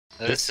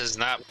This is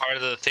not part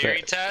of the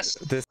theory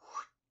test? This.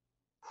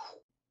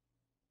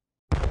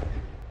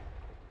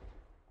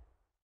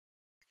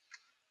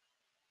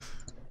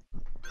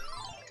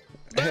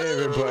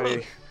 Hey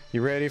everybody,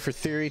 you ready for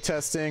theory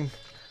testing?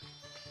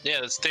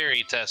 Yeah, it's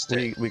theory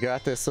testing. We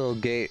got this little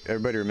gate.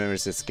 Everybody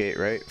remembers this gate,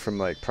 right? From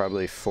like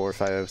probably 4 or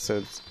 5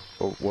 episodes.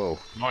 Oh, whoa.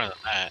 More than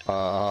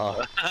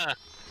that.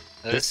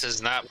 This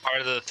is not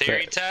part of the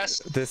theory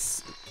test?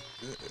 This...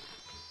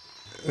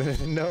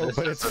 no, this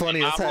but it's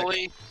funny as heck.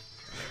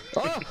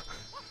 Oh!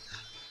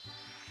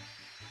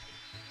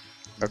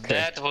 Okay.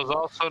 That was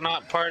also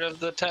not part of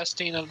the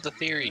testing of the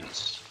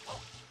theories.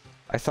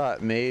 I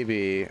thought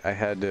maybe I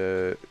had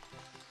to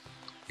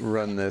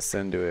run this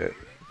into it.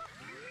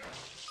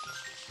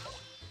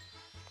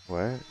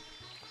 What?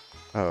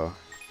 Oh.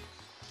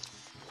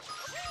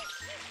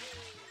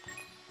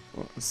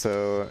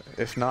 So,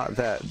 if not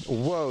that...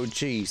 Whoa,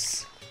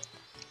 jeez.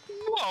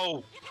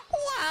 Whoa!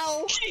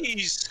 Wow!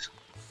 Jeez!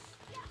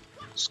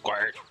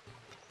 Squirt.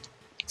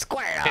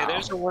 Squirt! Hey,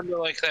 there's a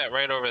window like that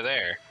right over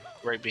there.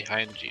 Right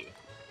behind you.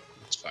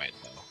 It's fine,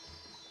 though.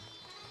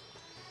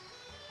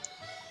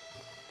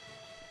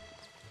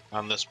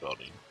 On this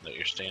building that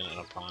you're standing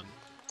upon.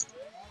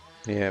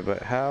 Yeah,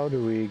 but how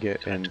do we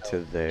get into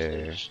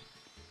there?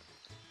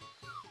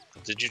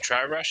 Did you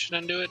try rushing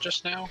into it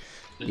just now?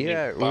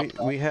 Yeah,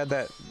 we had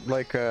that,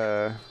 like,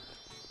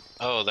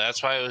 Oh,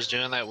 that's why it was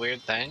doing that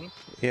weird thing?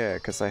 Yeah,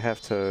 because I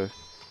have to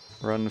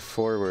run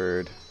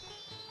forward.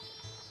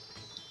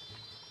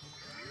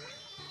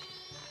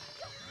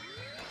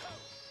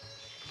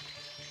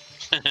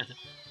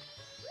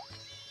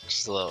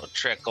 Just a little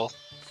trickle.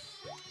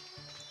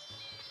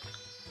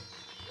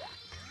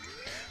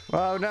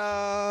 Oh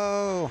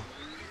no!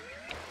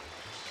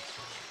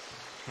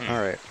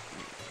 Alright.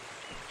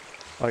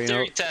 Oh, you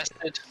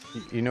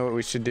know what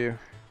we should do?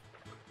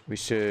 We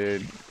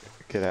should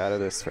get out of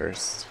this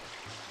first.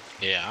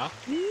 Yeah.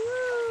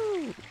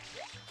 Woo!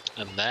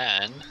 And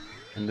then...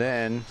 And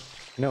then...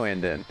 No,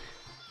 and then.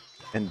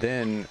 And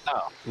then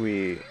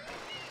we...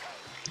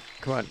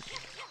 Come on.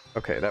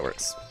 Okay, that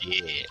works.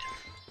 Yeah.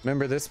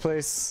 Remember this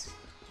place?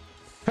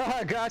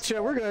 Haha,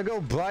 gotcha! We're gonna go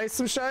buy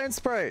some Shine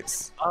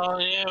Sprites! Oh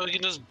yeah, we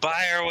can just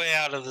buy our way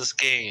out of this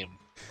game.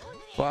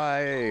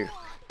 Buy...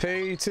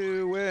 Pay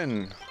to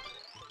win.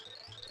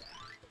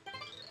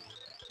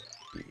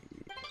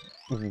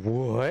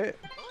 What?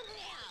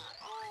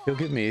 You'll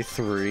give me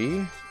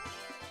 3?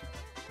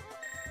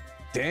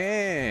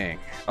 Dang!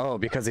 Oh,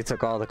 because he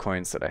took all the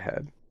coins that I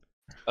had.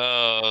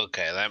 Oh,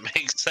 okay, that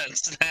makes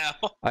sense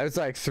now. I was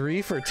like,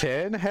 3 for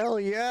 10? Hell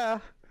yeah!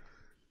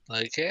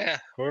 Like, yeah,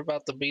 we're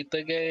about to beat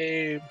the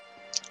game.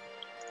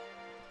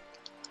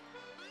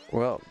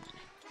 Well,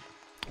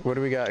 what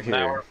do we got here?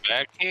 Now we're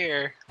back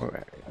here.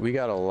 We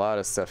got a lot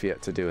of stuff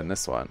yet to do in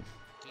this one.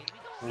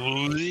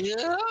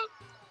 Yeah.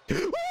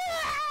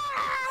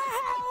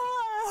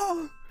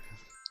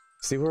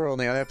 See, we're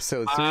only on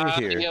episode 3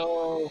 here.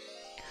 Oh,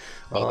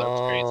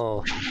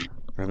 that's crazy.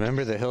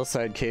 Remember the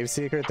hillside cave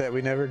secret that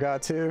we never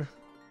got to?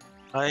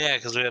 Oh yeah,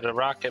 because we had a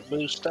rocket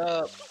boost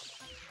up.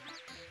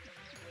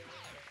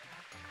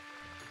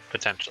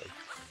 Potentially.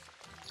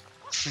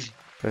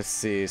 Let's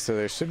see, so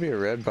there should be a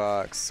red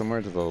box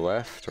somewhere to the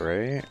left,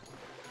 right?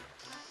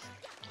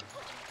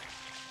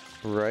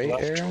 Right,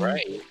 left, Aaron?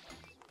 right.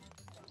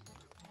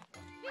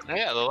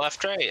 Yeah, the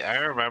left, right. I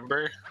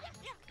remember.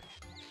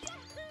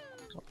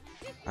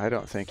 I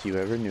don't think you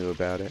ever knew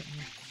about it.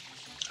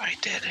 I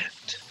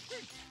didn't.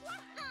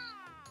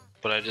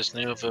 But I just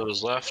knew if it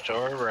was left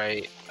or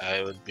right,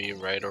 I would be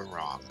right or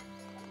wrong.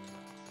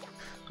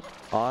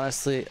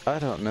 Honestly, I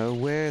don't know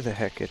where the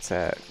heck it's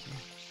at.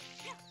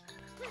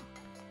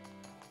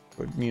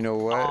 But you know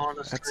what?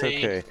 Honestly. That's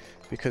okay.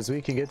 Because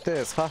we can get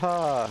this.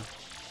 Haha!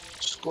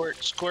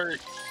 Squirt, squirt.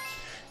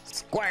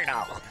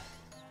 Squirtle!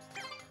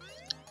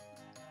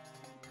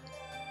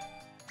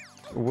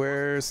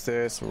 Where's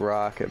this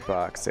rocket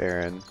box,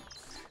 Aaron?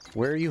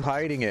 Where are you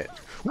hiding it?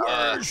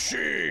 Where is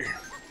she?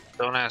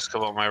 Don't ask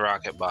about my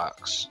rocket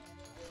box.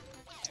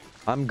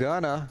 I'm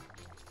gonna.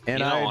 And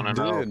you don't I want to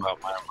know did.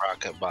 about my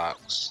rocket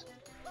box.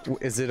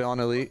 Is it on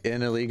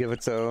in a league of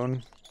its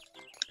own?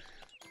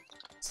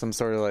 Some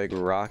sort of like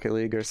Rocket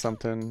League or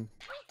something?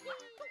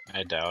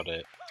 I doubt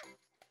it.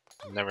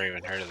 I've never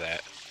even heard of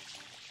that.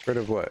 Heard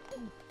of what?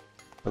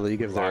 A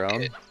league of their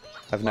own?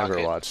 I've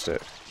never watched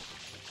it.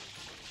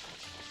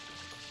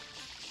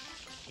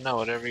 No,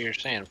 whatever you're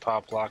saying,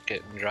 pop, lock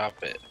it, and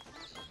drop it.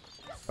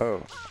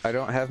 Oh, I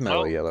don't have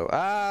mellow yellow.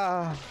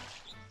 Ah!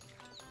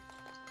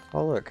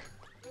 Oh look,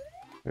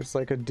 there's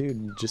like a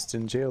dude just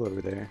in jail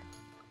over there.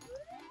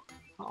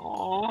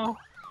 Aww.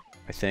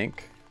 I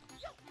think.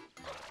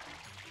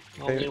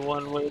 Only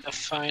one way to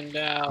find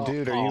out.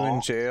 Dude, are you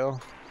in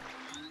jail?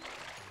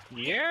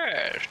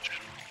 Yes.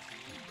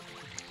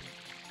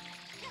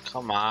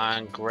 Come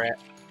on, grab.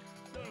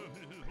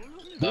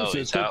 This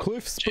is the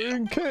Cliff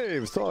Spring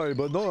Cave. Sorry,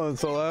 but no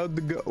one's allowed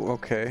to go.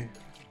 Okay.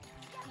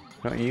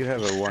 Don't you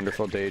have a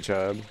wonderful day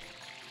job?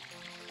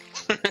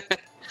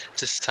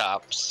 Just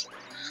tops.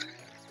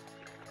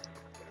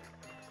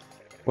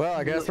 Well,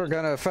 I guess we're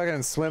gonna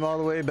fucking swim all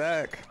the way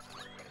back.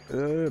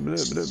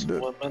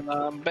 Swimming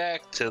on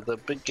back to the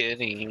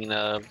beginning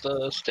of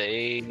the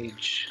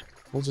stage.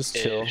 We'll just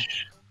chill.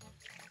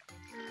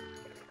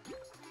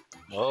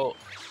 Oh,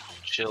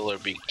 chill or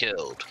be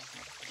killed.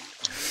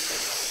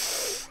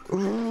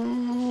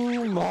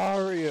 Ooh,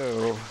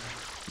 Mario.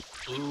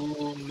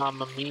 Ooh,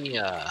 mamma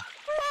mia.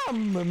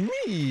 Mamma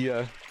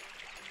mia.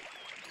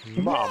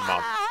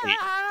 Mamma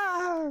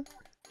mia.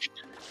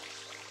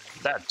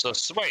 That's a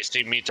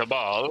spicy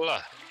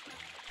meatball.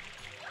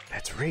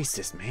 That's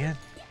racist, man.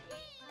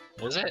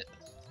 Is it?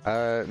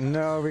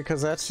 No,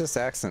 because that's just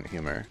accent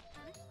humor.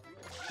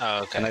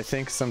 Oh, okay. And I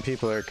think some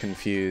people are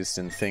confused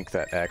and think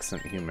that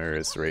accent humor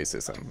is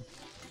racism.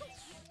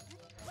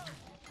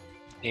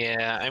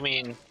 Yeah, I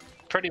mean,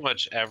 pretty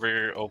much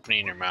every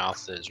opening your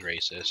mouth is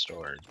racist,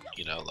 or,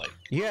 you know, like...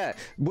 Yeah,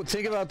 well,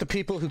 think about the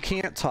people who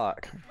can't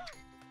talk.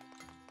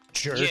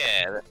 Jerk.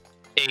 Yeah,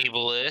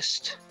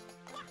 ableist.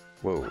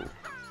 Whoa.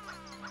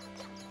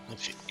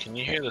 Can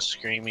you hear the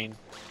screaming?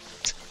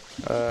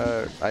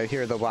 I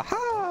hear the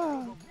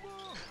waha!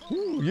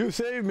 Ooh, you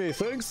saved me,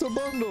 thanks the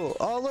bundle!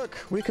 Oh look,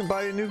 we can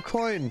buy a new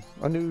coin,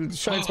 a new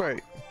shine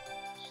sprite.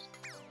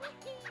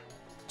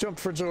 Jump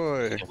for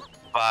joy.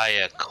 Buy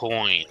a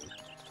coin.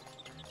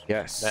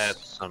 Yes.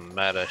 That's some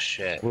meta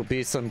shit. We'll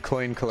be some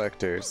coin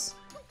collectors.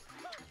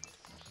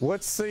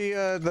 What's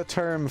the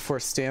term for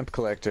stamp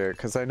collector?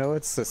 Because I know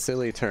it's a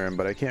silly term,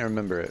 but I can't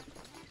remember it.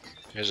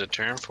 There's a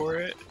term for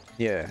it?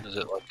 Yeah. Is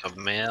it like a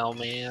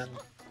mailman?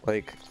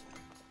 Like,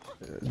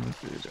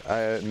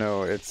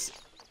 no,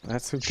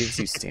 that's who gives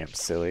you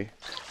stamps, silly.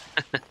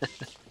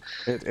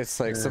 It's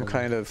like some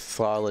kind of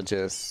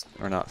philologist,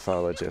 or not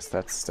philologist,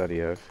 that's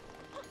study of.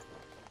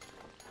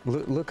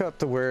 Look up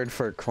the word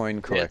for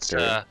coin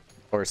collector,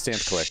 or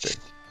stamp collector.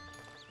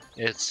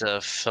 It's a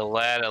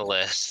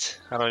philatelist.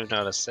 I don't even know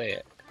how to say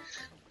it.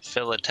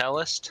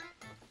 Philatelist?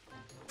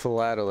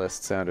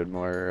 Philatelist sounded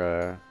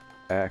more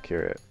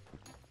accurate.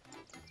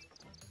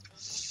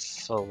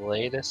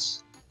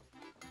 Philatus?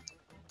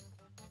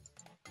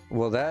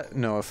 Well,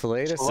 a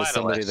philatus is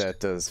somebody that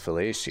does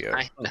fellatio.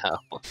 I know.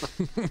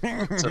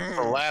 It's a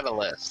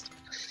philatelist.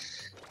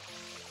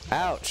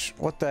 Ouch!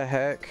 What the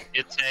heck?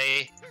 It's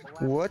a...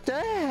 What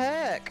the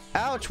heck?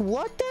 Ouch!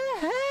 What the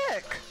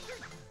heck?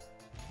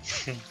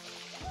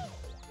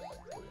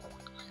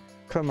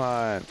 Come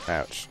on!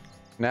 Ouch!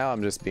 Now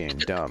I'm just being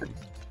dumb.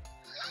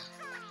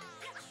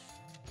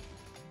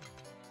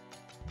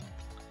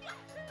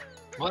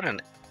 What an...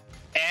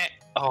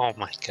 Oh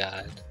my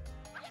god.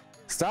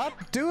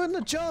 Stop doing the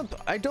jump!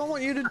 I don't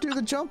want you to do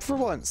the jump for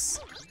once.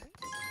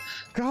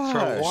 Gosh.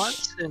 For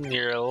once in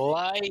your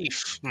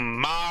life,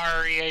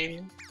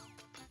 Mario.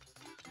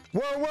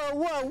 Whoa, whoa,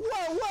 whoa,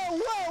 whoa, whoa,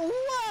 whoa,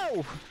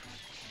 whoa!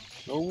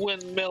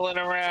 Windmilling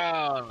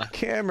around.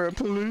 Camera,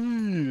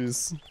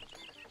 please.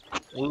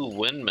 Ooh,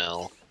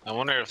 windmill. I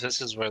wonder if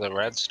this is where the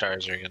red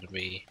stars are gonna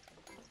be.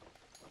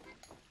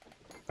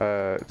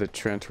 The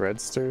Trent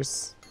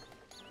Redsters?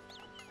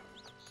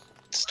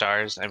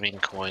 Stars? I mean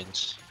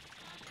coins.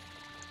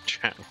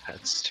 Trent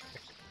Redstars.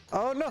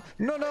 Oh no,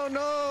 no, no,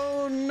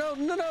 no, no,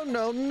 no, no,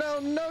 no, no,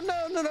 no,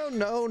 no, no,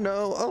 no,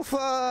 no, oh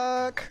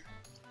fuck!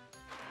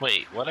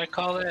 Wait, what I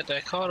call it? Did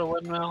I call it a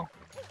windmill?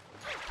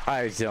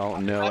 I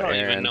don't know, I don't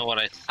Aaron. even know what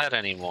I said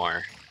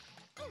anymore.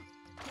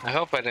 I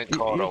hope I didn't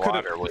call it a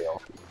water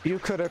wheel. You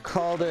could have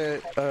called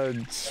it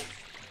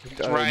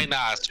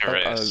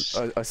rhinoceros.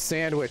 A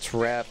sandwich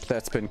wrap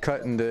that's been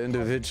cut into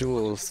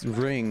individual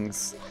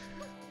rings.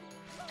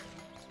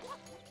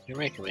 You're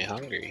making me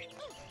hungry.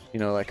 You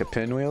know, like a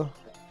pinwheel?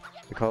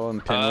 They call them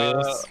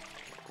pinwheels?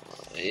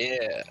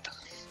 Yeah.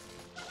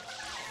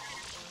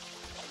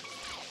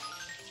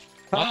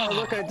 Oh,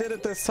 look, I did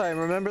it this time.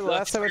 Remember the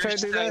last time I tried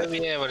to do that?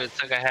 Yeah, but it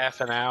took a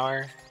half an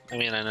hour. I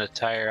mean, an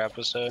entire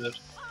episode.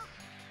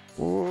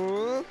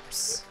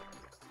 Whoops.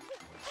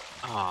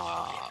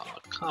 Aw,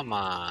 come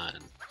on.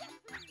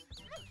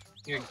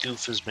 Your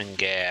goof has been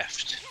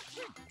gaffed.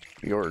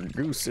 Your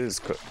goose is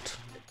cooked.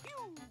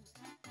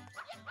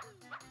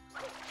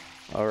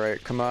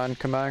 Alright, come on,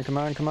 come on, come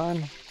on, come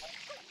on.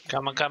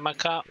 Come on, come on,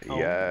 come on.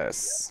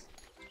 Yes.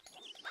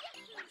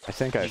 I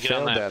think I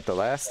failed that the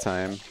last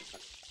time.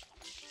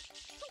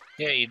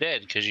 Yeah, you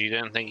did, because you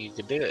didn't think you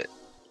could do it.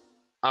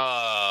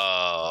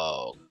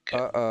 Oh.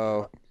 God.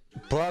 Uh-oh.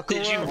 Buckle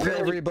up,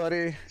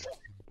 everybody.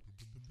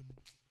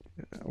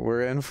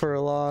 We're in for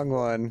a long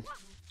one.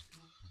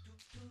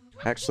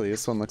 Actually,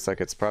 this one looks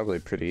like it's probably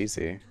pretty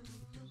easy.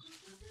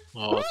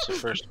 Oh, it's the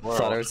first world.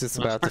 Thought I was just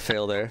about to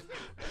fail there.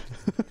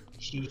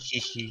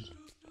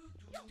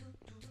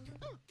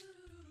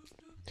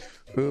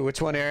 Ooh,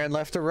 which one, Aaron?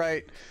 Left or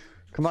right?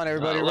 Come on,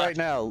 everybody, right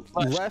now.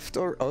 Left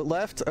or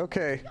left?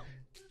 Okay.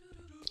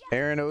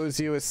 Aaron owes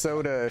you a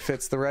soda if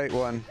it's the right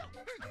one.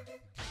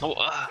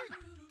 Oh,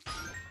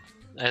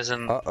 as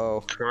in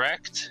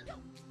correct?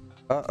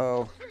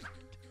 Uh-oh.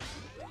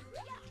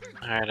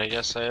 Alright, I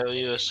guess I owe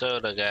you a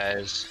soda,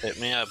 guys. Hit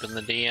me up in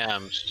the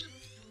DMs.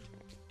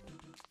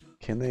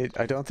 Can they?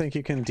 I don't think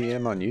you can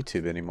DM on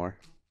YouTube anymore.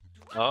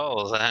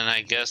 Oh, then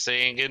I guess they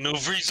ain't getting no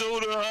free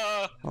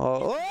soda.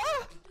 Oh,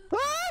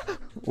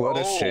 what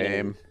a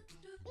shame.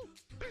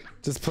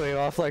 Just play it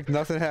off like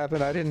nothing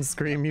happened. I didn't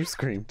scream, you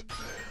screamed.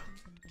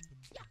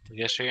 I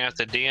guess you're gonna have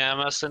to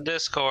DM us in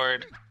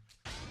Discord.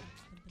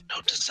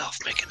 Note to self,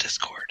 make a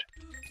Discord.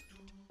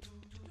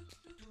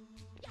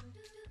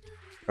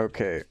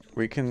 Okay,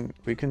 we can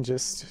do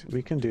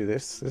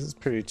this. This is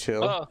pretty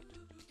chill. Oh.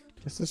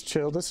 This is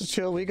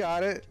chill. We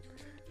got it.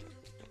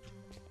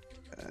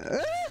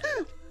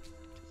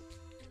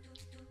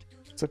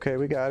 It's okay.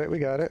 We got it.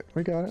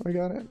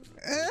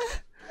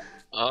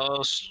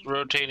 Oh,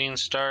 rotating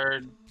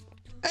star.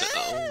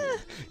 Oh.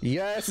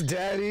 Yes,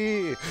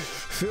 Daddy.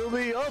 Fill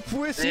me up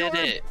with your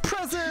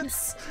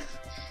presence.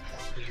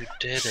 You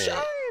did Shine.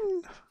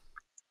 it.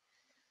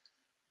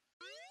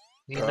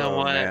 You know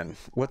what? Man.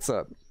 What's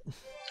up?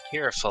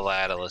 You're a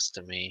philatelist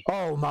to me.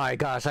 Oh my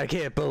gosh, I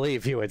can't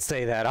believe you would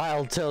say that.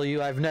 I'll tell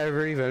you, I've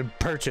never even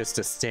purchased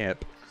a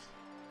stamp.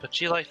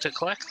 But you like to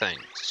collect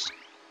things.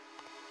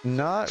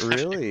 Not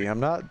really. I'm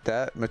not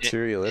that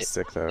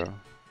materialistic, though.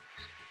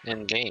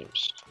 In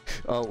games.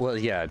 Oh, well,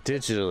 yeah,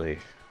 digitally.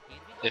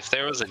 If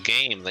there was a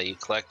game that you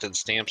collected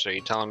stamps, are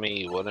you telling me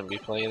you wouldn't be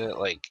playing it?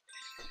 Like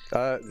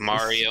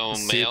Mario,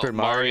 Super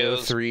Mario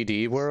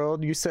 3D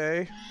World, you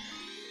say?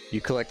 You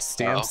collect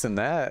stamps in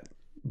that,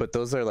 but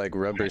those are like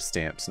rubber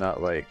stamps,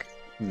 not like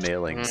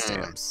mailing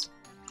stamps.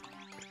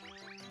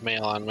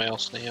 Mail-on-mail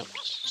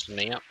stamps?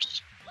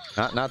 Stamps?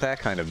 Not that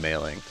kind of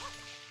mailing.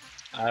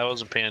 I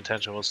wasn't paying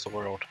attention. What's the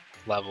world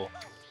level?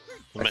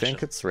 I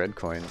think it's red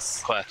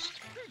coins. Quest.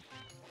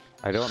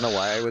 I don't know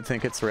why I would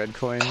think it's red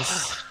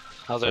coins.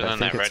 Other than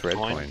that red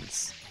coin.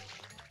 Coins.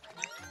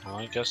 Well,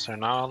 I guess they're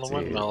not on the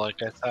windmill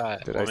like I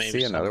thought. Did I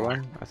see another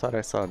one? I thought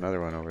I saw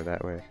another one over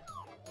that way.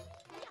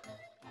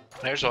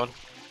 There's one.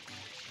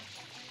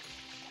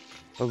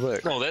 Oh,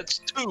 look. No, that's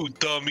two,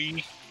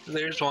 dummy.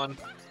 There's one.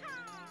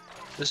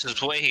 This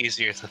is way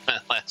easier than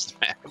that last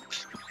map.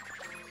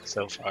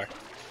 So far.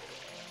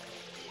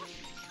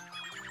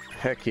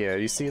 Heck yeah,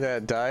 you see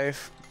that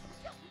dive?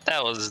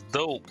 That was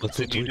dope. That's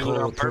Did what you we do call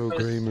it on a purpose?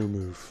 programmer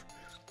move.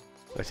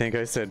 I think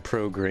I said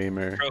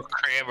programmer.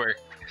 Programmer.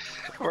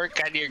 Work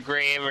on your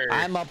grammar.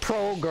 I'm a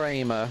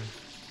programmer.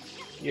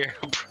 You're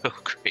a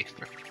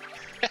programmer.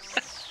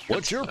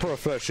 What's your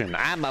profession?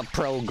 I'm a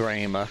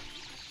programmer.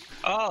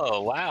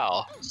 Oh,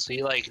 wow. So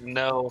you like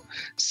know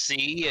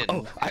C and...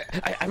 Oh,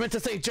 I meant to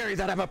say, Jerry,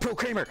 that I'm a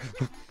programmer.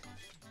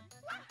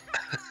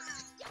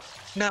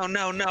 No,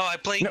 I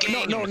play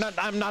games. No,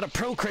 I'm not a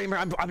programmer.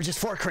 I'm just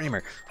for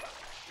Kramer.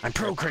 I'm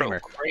programmer.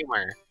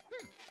 Programmer.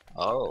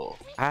 Oh.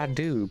 I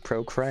do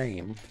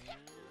proclaim.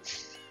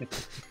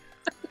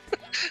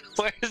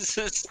 Where is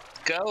this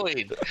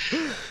going?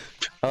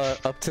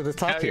 Up to the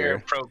top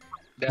here.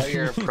 Now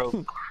you're a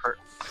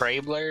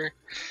proclaimler?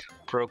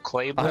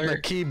 Proclaimler? I'm a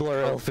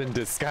Keebler elf in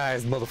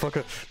disguise,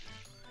 motherfucker.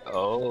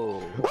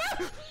 Oh.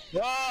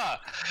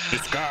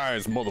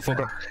 Disguise,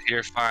 motherfucker.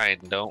 You're fine.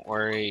 Don't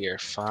worry. You're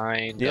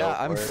fine. Yeah,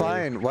 I'm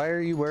fine. Why are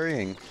you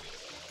worrying?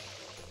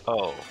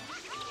 Oh.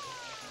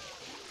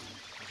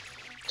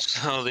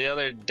 So the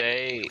other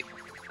day,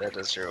 that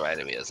just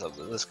reminded me of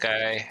something. This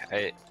guy,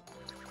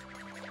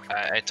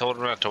 I told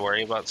him not to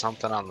worry about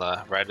something on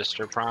the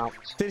register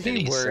prompt. Did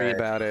he worry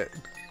about it?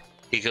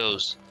 He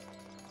goes,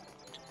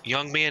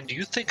 "Young man, do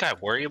you think I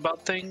worry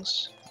about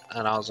things?"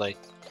 And I was like,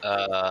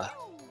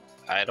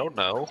 I don't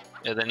know.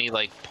 And then he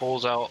like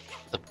pulls out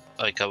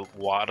like a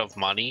wad of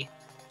money,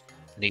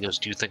 and he goes,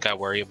 "Do you think I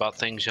worry about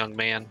things, young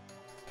man?"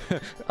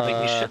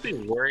 Like, you should be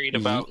worried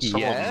about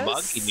someone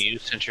mugging you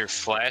since you're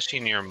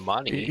flashing your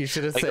money. You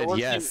should have said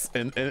yes,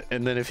 and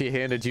then if he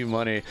handed you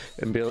money,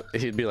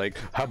 he'd be like,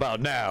 "How about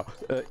now?"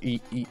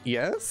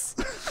 Yes.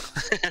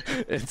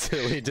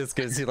 Until he just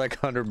gives you like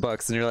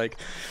 $100, and you're like,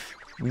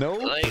 "No."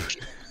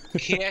 Like,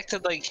 he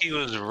acted like he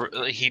was.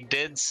 He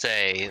did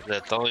say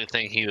that the only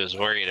thing he was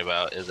worried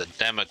about is a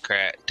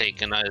Democrat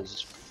taking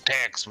his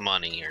tax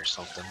money or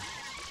something.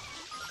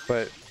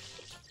 But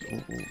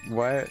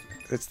what?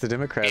 It's the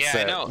Democrats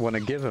that want to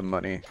give him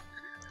money.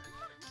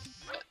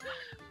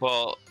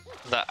 Well,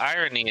 the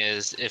irony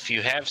is, if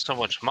you have so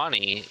much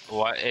money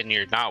and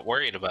you're not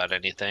worried about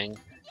anything,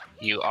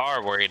 you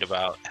are worried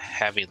about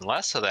having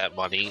less of that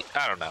money.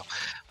 I don't know.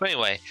 But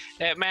anyway,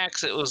 at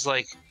max, it was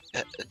like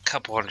a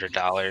couple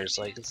 $100.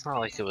 Like, it's not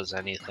like it was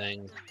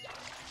anything.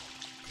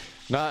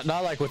 Not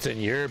like what's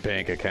in your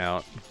bank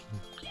account.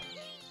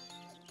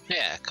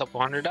 Yeah, a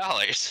couple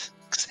 $100.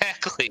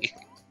 Exactly.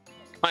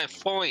 My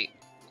point.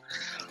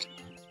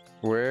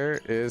 Where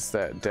is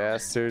that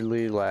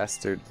dastardly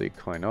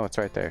coin? Oh, it's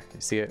right there.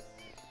 You see it?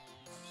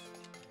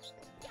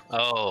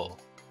 Oh,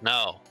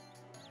 no.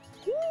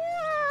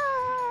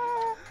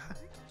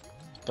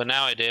 But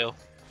now I do.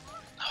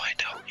 No, I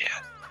don't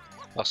yet.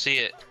 I'll see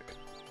it.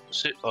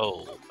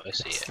 Oh, I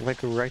see it. Like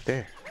right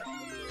there.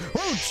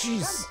 Oh,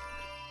 jeez.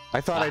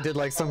 I thought I did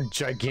like some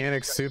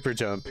gigantic super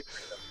jump.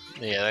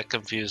 Yeah, that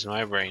confused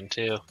my brain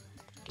too.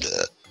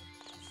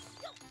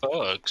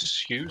 Oh,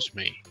 excuse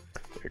me.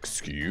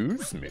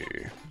 Excuse me.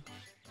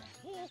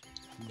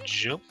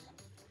 Jump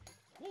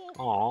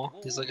Aw,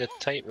 he's like a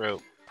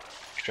tightrope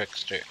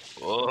trickster.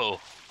 Whoa.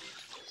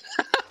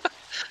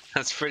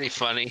 That's pretty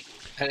funny.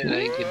 I didn't know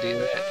you could do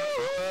that.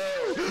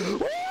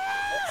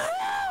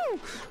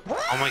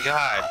 Oh my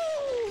god.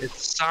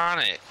 It's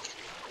Sonic.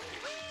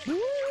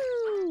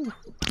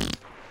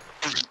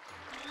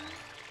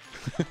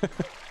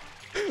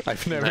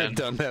 I've never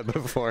done that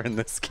before in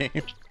this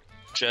game.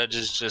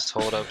 Judges just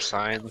hold up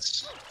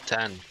signs.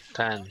 10,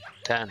 10,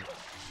 10.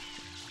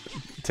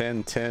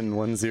 10, 10,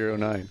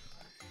 109.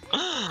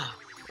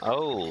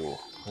 Oh,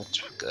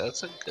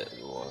 that's a good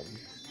one.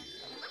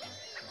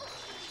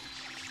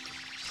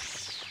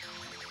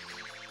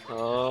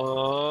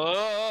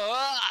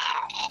 Oh.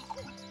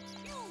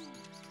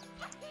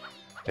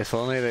 If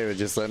only they would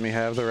just let me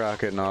have the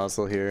rocket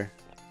nozzle here.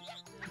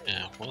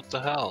 Yeah, what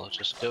the hell?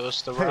 Just give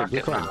us the Hey, rocket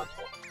blue coin. nozzle.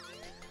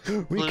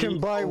 We can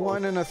buy Blue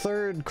 1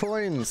 1/3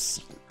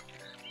 coins.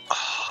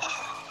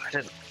 I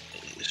didn't.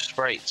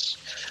 Sprites.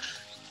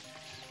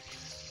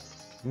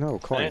 No I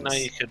coins. didn't know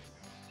you could.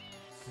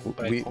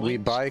 Buy we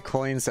coins. buy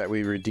coins that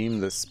we redeem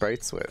the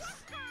sprites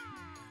with.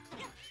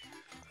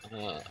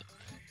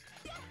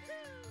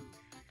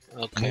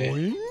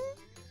 Okay.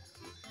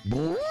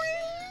 Boing.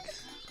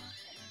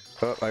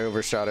 Oh, I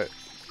overshot it.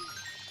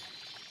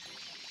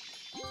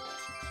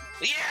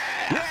 Yeah!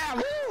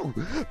 Yeah, woo!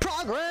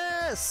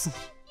 Progress!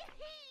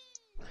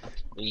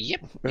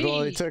 Yep. It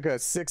only took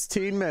us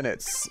 16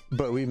 minutes,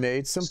 but we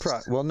made some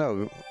well,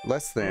 no,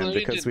 less than, Well,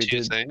 because we two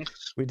did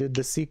things. we did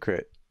the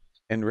secret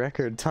in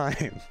record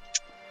time.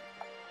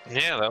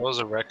 Yeah, that was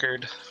a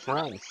record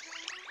run.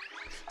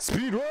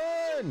 Speed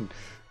run!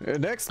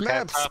 Next map,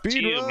 Hats off to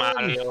speed you, run!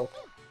 Mario.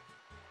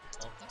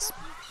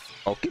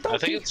 Okie I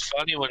think dokie. it's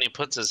funny when he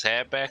puts his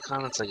hat back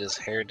on, it's like his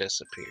hair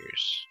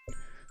disappears.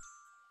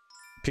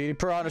 Petey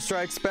Piranha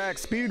strikes back,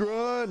 speed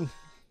run!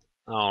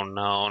 Oh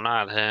no,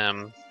 not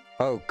him.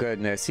 Oh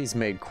goodness, he's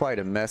made quite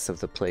a mess of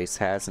the place,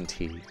 hasn't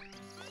he?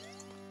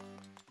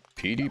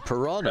 Petey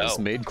Piranha's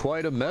No. made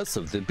quite a mess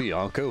of the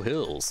Bianco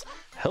Hills.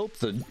 Help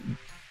the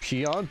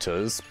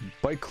Piantas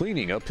by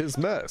cleaning up his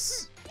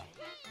mess.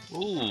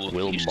 Ooh,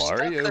 Will you just got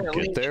Mario that get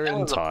link. there That in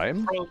was a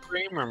time?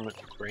 Programmer.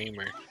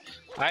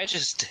 I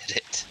just did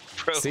it.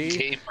 Pro See,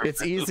 gamer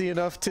it's move. easy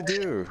enough to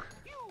do.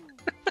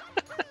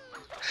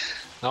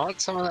 I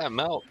want some of that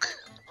milk.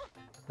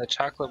 That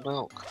chocolate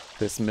milk.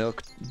 This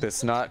milk,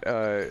 this not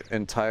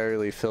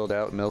entirely filled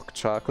out milk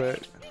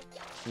chocolate.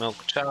 Milk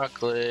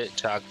chocolate,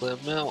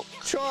 chocolate milk.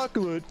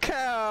 Chocolate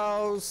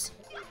cows!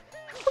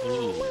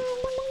 Ooh.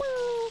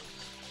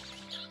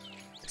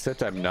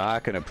 Except I'm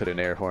not gonna put an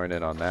air horn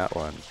in on that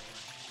one.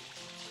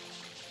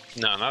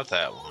 No, not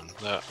that one.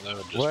 That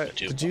would just What? be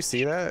too Did you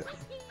see that?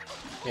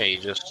 Yeah, you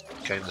just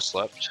kind of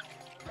slept.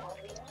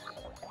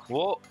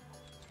 Whoa.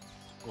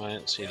 I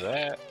didn't see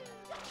that.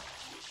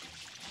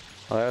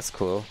 Oh, that's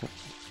cool.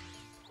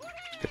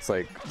 It's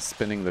like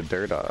spinning the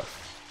dirt off.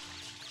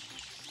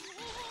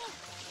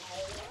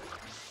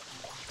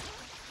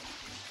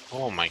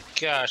 Oh my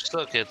gosh,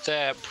 look at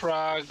that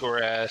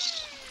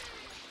progress.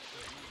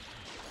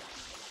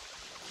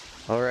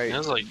 Alright.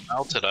 That's like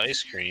melted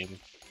ice cream.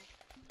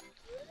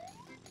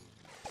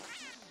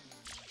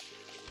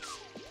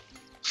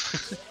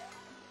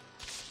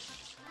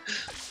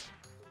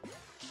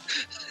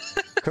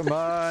 Come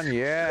on, I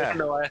yeah. don't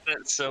know why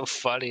that's so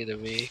funny to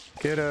me.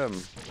 Get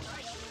him.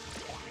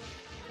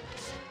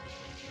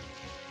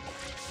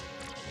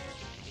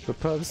 The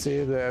pubs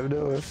seem to have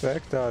no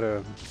effect on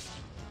him.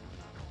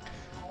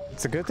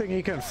 It's a good thing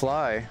he can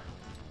fly.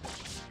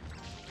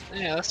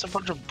 Yeah, that's a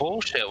bunch of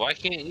bullshit. Why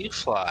can't you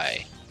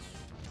fly?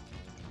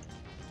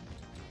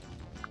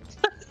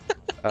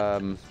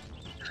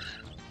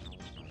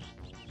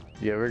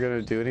 You ever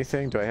gonna do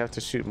anything? Do I have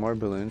to shoot more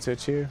balloons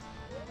at you?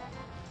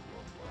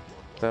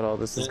 Is that all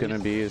this is gonna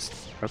be is...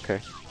 Okay.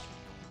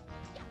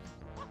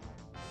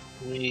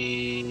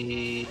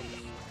 We...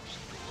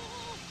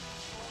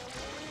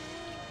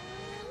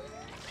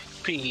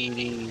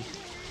 Petey.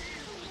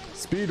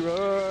 Speed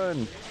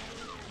run!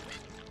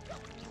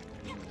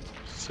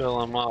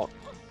 Fill him up.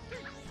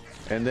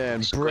 And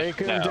then break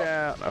him out.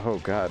 down. Oh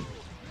god.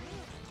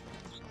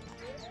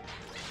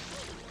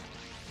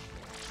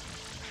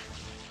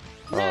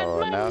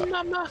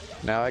 Oh,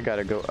 now I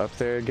gotta go up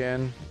there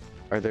again.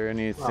 Are there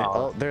anything? Aw.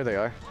 Oh, there they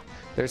are.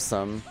 There's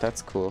some.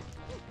 That's cool.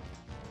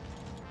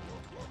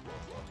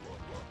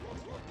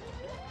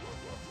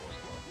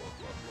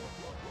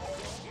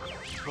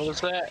 What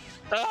is that?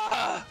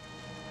 Ah!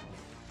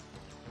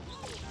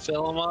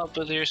 Fill him up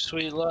with your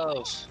sweet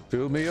love.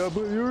 Fill me up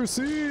with your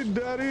seed,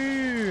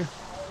 daddy!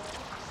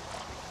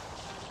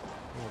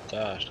 Oh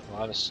gosh, a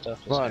lot of stuff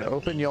is Come on, happening.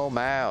 open your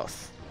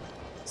mouth.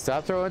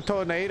 Stop throwing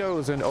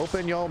tornadoes and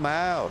open your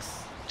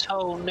mouth.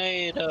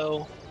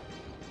 Tornado.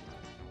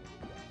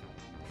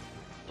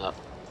 Oh,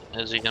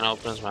 is he gonna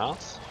open his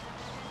mouth?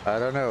 I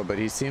don't know, but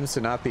he seems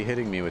to not be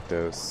hitting me with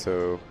those,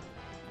 so...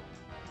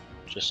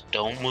 Just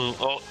don't move.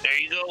 Oh, there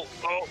you go.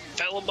 Oh,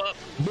 fill him up.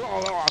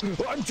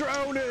 I'm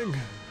drowning!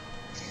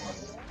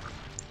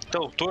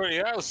 Don't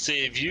worry, I'll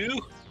save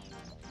you.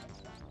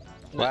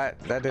 What?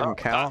 That didn't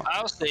count?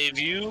 I'll save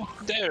you.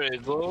 There we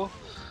go.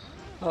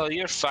 Oh,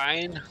 you're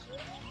fine.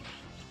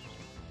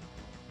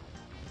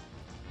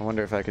 I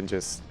wonder if I can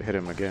just hit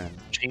him again.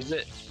 Cheese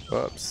it.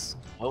 Whoops.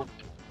 Oh,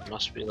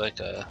 must be like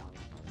a...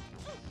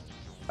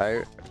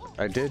 I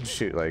did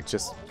shoot like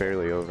just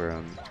barely over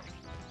him.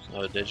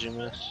 Oh, did you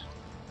miss?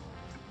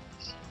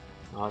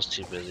 I was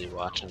too busy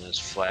watching this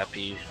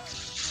flappy...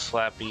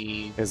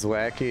 His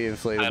wacky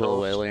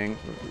inflatable Paddles.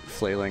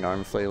 flailing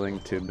arm flailing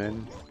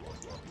tubeman.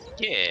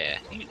 Yeah,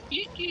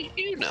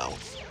 you know.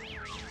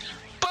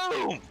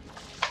 Boom!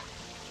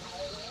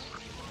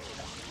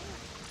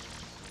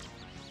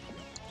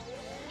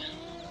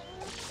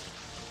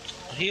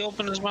 He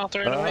opened his mouth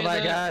right away. Oh my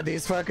then? god,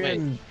 these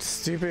fucking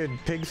stupid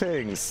pig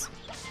things.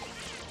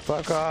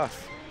 Fuck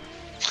off.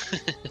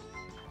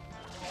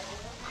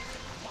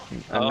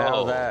 And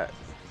now that.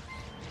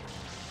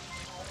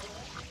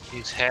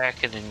 He's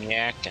hacking and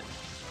yakking.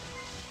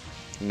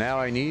 Now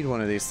I need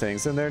one of these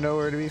things, and they're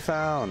nowhere to be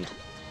found.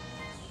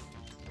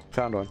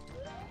 Found one.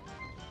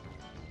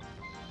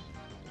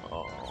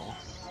 Oh.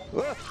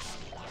 Ah!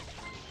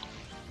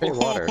 Hey,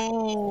 water.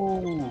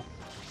 Ooh.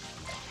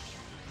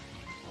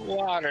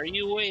 What are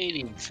you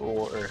waiting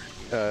for?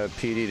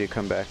 PD to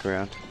come back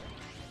around.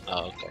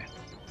 Oh, okay.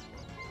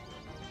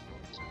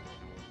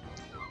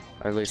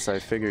 Or at least I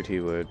figured he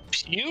would.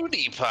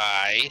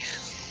 PewDiePie?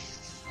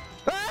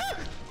 Ah!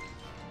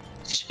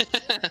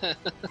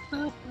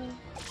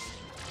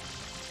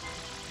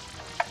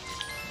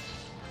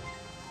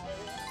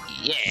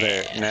 Yeah.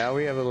 There. Now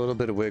we have a little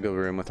bit of wiggle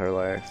room with our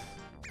life.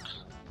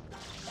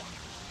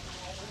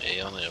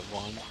 You only have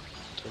one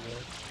today.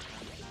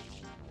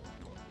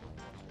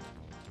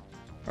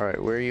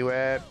 Alright, where you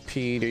at,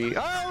 PD?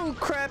 Oh,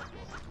 crap!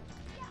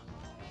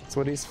 That's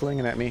what he's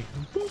flinging at me.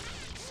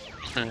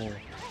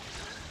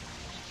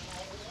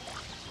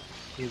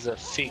 He's a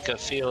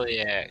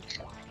fecophiliac.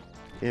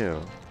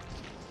 Ew.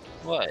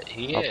 What?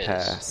 He I'll is.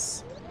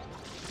 pass.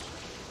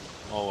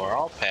 Well, we're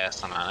all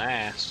passing on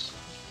ass.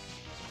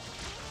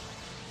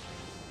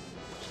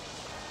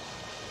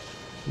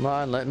 Come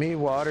on, let me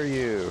water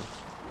you.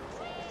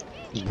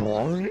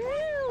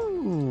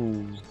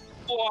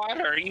 What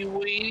are you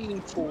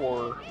waiting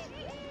for?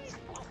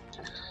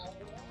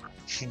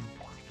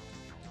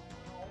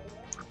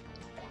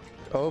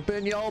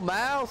 Open your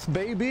mouth,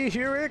 baby.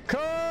 Here it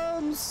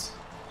comes.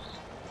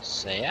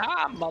 Say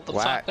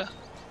motherfucker. What?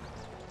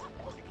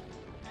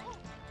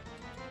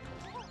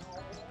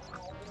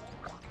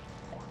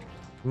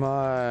 Come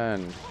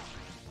on.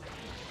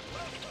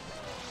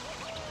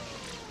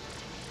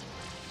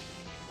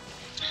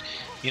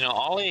 You know,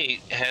 all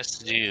he has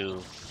to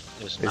do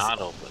is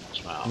not open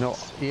his mouth. No,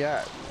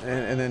 yeah,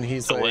 and then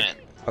he's To like win.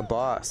 a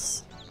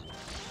boss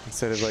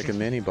instead of like a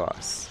mini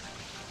boss.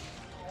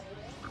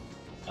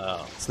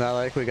 Oh. It's not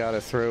like we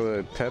gotta throw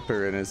a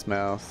pepper in his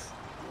mouth.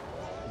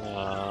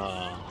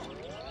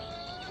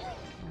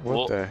 What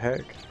Well, the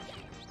heck?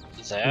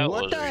 That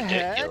What was the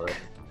ridiculous. heck?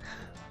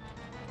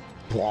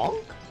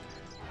 Bonk?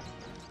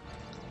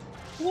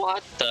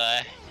 What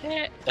the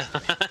heck?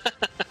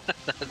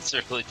 That's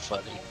really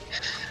funny.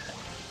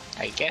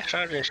 I guess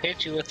I'll just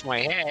hit you with my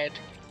head.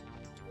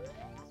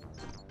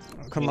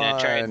 Come I on.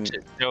 tried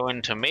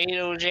throwing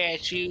tomatoes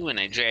at you, and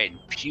I tried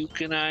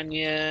puking on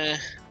you. I'm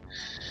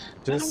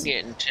Just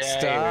getting tired.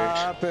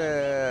 stop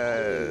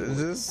it.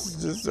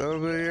 Just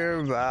open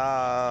your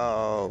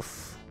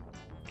mouth.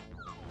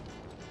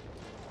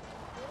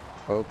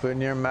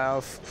 Open your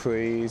mouth,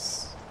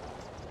 please.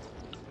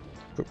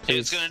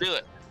 It's gonna do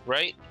it,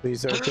 right?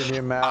 Please open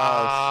your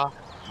mouth.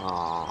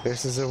 Aw.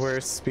 This is the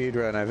worst speed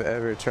run I've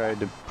ever tried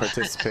to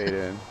participate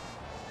in.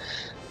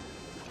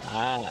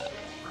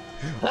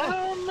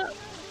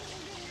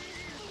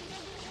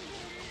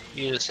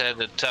 You just had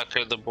to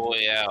tucker the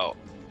boy out.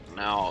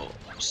 Now,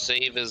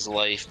 save his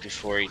life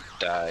before he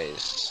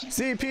dies.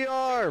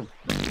 CPR!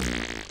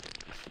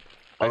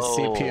 I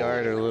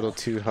CPR'd a little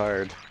too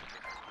hard.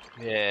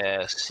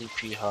 Yeah,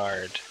 CP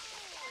hard.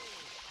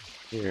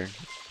 Here.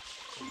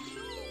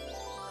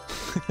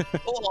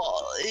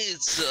 Oh,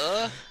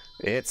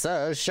 It's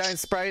a shine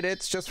sprite,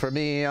 it's just for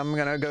me. I'm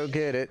gonna go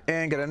get it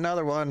and get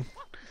another one.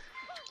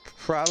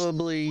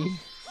 Probably.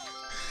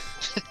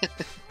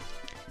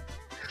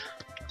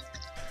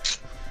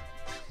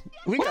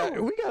 We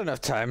got enough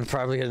time to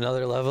probably get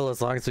another level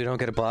as long as we don't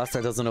get a boss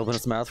that doesn't open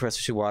his mouth for us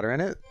to shoot water in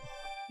it.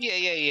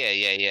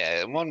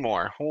 Yeah. One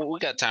more. We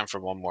got time for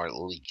one more at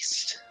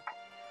least.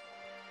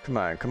 Come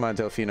on,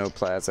 Delfino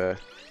Plaza.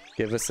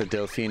 Give us a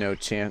Delfino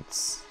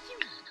chance.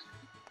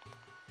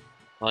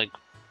 Like,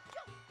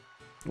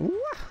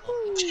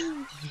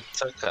 Woohoo!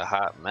 took a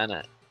hot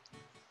minute.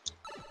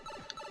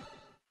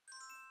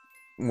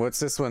 What's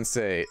this one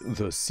say?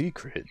 The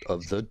secret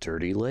of the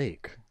dirty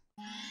lake.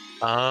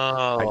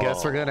 Oh. I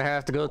guess we're gonna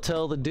have to go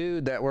tell the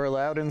dude that we're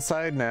allowed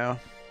inside now.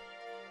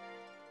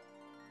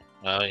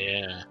 Oh,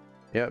 yeah.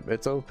 Yep,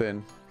 it's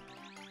open.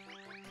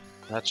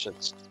 That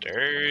shit's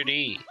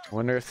dirty.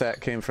 Wonder if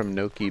that came from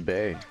Noki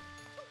Bay.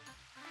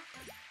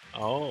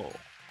 Oh.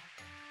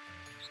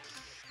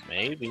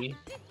 Maybe.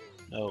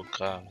 Oh,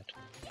 God.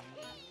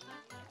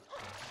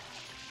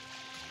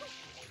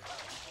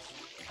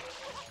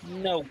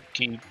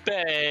 Noki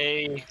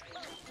Bay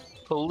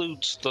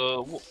pollutes the.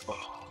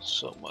 Oh,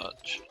 so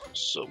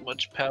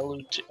much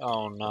pollute.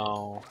 Oh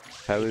no.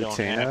 You don't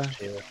have Palutena?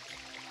 to.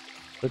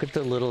 Look at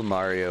the little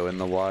Mario in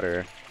the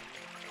water.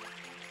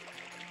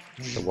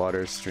 The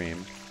water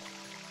stream.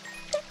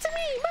 It's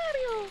me,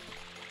 Mario.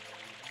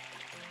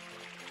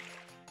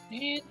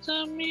 It's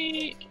a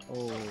me.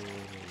 Oh,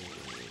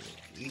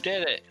 you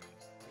did it.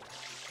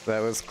 That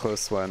was a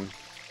close one.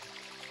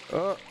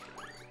 Oh,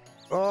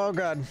 oh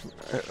god,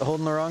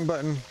 holding the wrong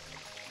button.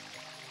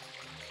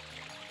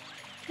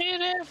 It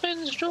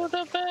happens to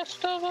the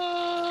best of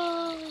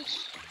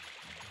us.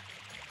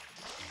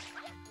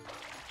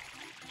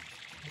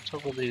 What's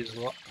up with these?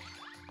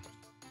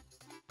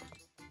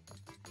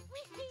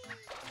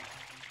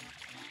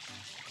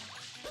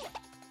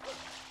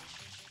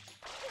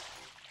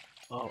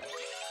 Oh.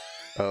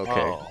 Okay,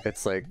 Oh.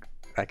 it's like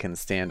I can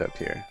stand up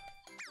here.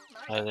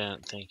 I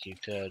didn't think you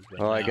could. But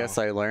Well, I now- guess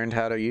I learned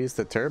how to use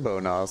the turbo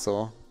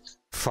nozzle.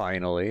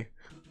 Finally.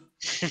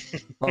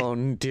 Oh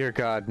dear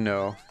god,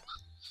 no.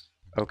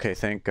 Okay,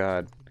 thank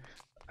god.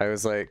 I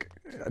was like,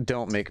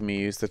 don't make me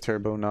use the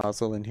turbo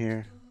nozzle in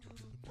here.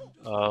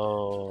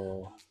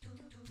 Oh.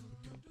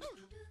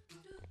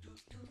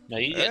 No,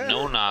 you get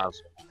no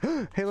nozzle.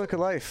 Hey, look at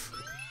life.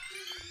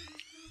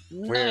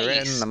 We're in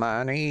Nice. the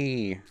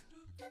money.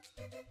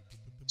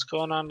 What's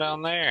going on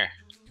down there?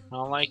 I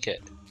don't like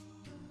it.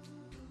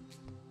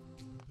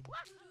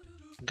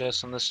 I'm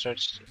guessing this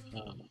starts.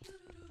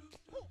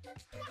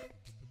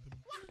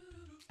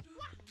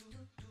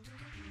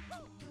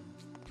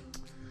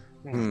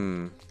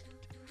 Hmm.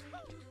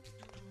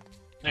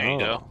 There you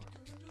go.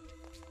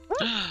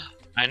 Oh.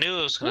 I knew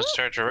it was going to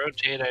start to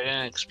rotate. I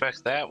didn't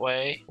expect that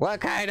way. What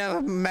kind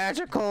of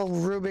magical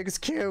Rubik's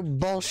Cube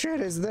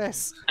bullshit is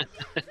this?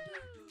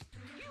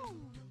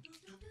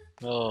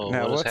 Oh,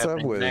 Now, what is what's up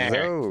happening with there?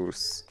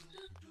 those?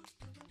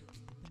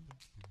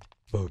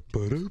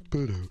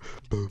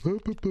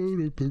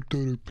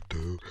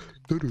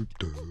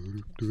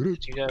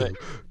 You got it.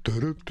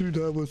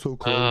 That was so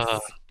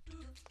close.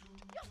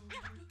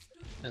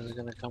 Is it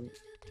gonna come?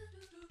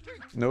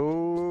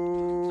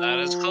 No. Not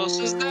as close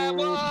as that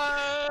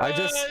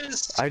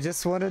was. I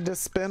just wanted to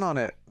spin on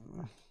it.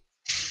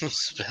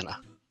 Spin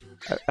on.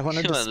 I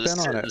wanted to spin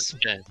on it.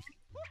 Spin.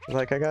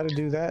 Like I got to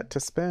do that to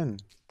spin.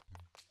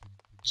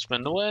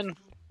 Spin to win.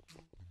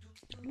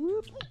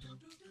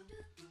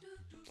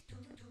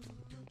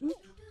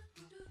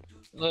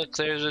 Look,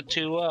 there's a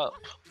 2 up.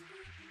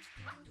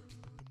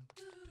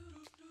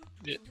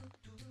 Yeah.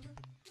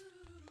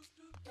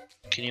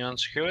 Can you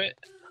unscrew it?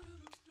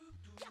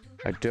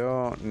 I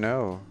don't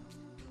know.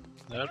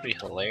 That would be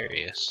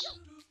hilarious.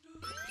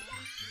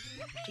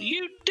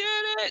 You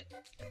did it!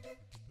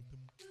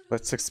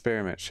 Let's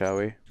experiment, shall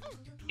we?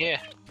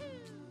 Yeah,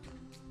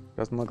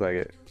 Doesn't look like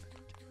it.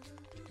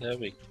 that'd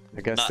be.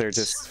 I guess they're Nuts.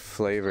 just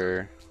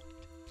flavor.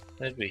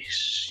 That'd be.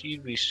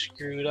 You'd be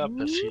screwed up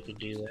if you could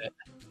do that.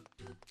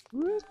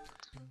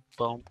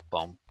 Bum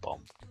bum bum.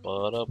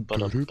 Ba-da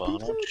ba-da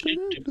ba-da.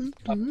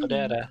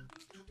 Ba-da-da.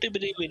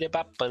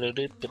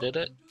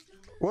 Doobity-wee-da-ba-ba-da-da-da-da.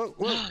 Whoa,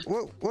 whoa,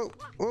 whoa, whoa,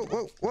 whoa,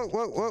 whoa, whoa,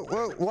 whoa, whoa,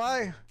 whoa,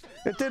 why?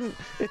 It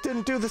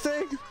didn't do the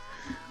thing.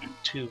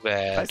 Too I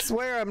bad.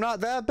 swear I'm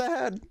not that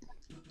bad.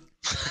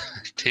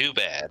 Too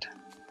bad.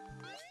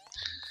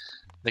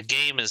 The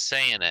game is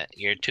saying it.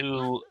 You're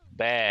too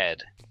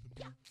bad.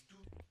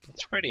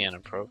 It's pretty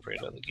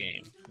inappropriate of the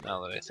game,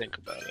 now that I think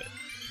about it.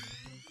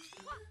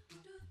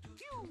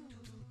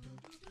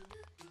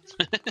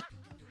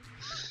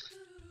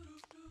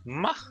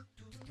 Muh.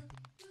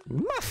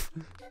 Muff,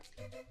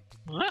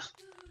 Muh.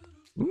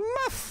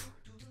 muff.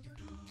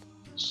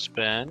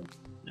 Spin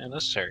in a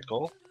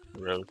circle.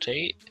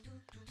 Rotate.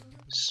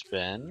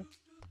 Spin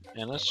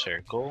in a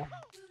circle.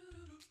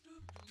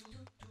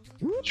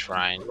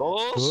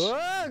 Triangles.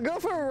 Whoa, go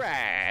for a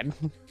ride.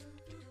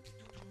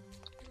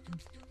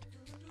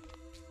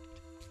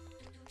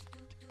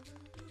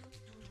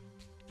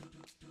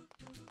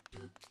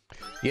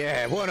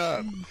 Yeah, what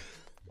up?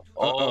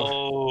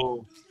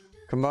 Oh.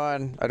 Come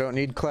on, I don't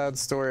need cloud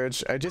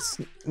storage. I just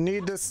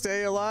need to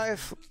stay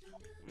alive.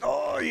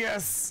 Oh,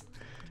 yes.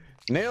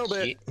 Nailed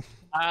it.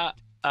 I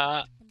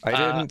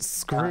didn't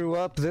screw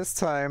up this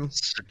time.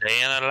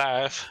 Staying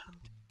alive.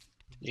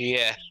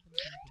 Yeah,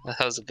 that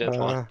was a good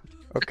one.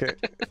 Okay.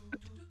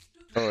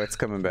 Oh, it's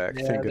coming back.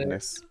 Yeah, Thank it is.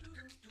 goodness.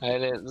 I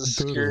didn't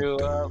screw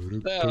up.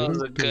 That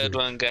was a good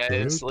one,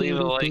 guys. Leave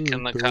a like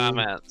in the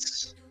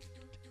comments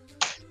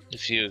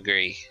if you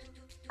agree.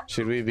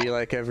 Should we be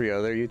like every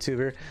other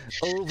YouTuber?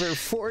 Over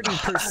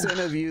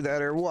 40% of you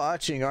that are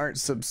watching aren't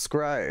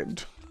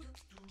subscribed.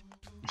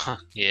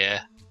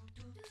 Yeah.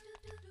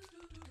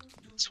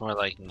 It's more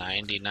like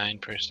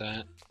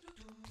 99%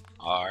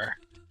 are.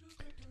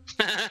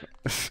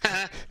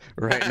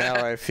 Right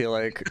now, I feel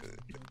like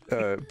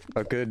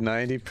a good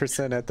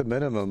 90% at the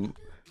minimum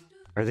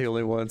are the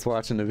only ones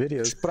watching the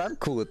videos, but I'm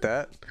cool with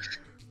that.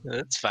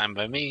 That's fine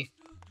by me.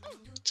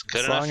 It's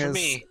good As enough long for as,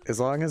 me. as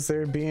long as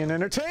they're being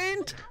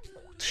entertained.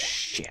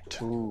 Shit.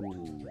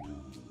 Ooh.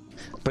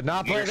 But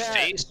not by Your that.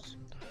 face?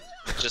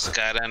 just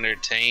got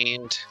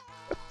entertained.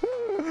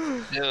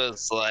 It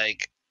was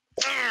like,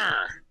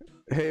 "Arr!"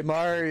 Hey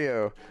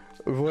Mario,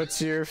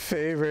 what's your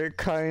favorite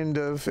kind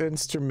of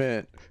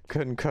instrument?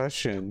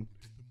 Concussion.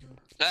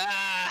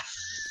 Ah!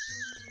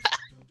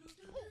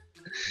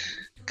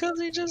 Cause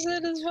he just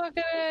hit his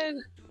fucking head.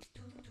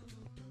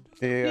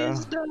 Yeah.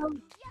 He's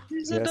dumb.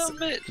 He's a dumb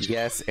bitch.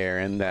 Yes,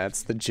 Aaron,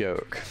 that's the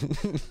joke.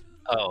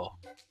 Oh.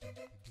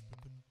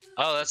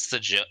 Oh, that's the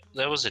joke.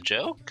 That was a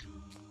joke?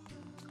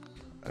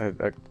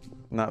 a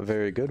not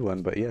very good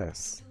one, but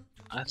yes.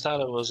 I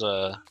thought it was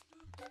a.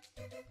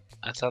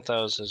 I thought that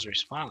was his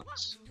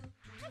response.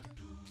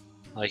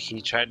 Like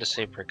he tried to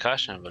say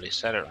percussion, but he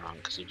said it wrong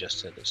because he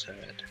just hit his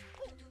head.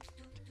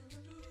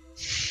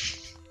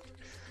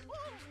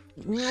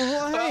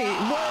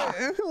 Why?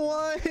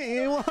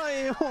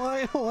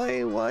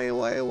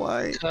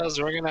 Because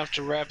we're gonna have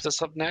to wrap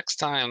this up next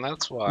time.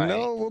 That's why.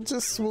 No,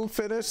 we'll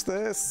finish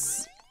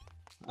this.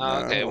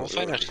 Oh, okay, we'll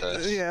finish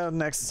this. Yeah,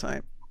 next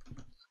time.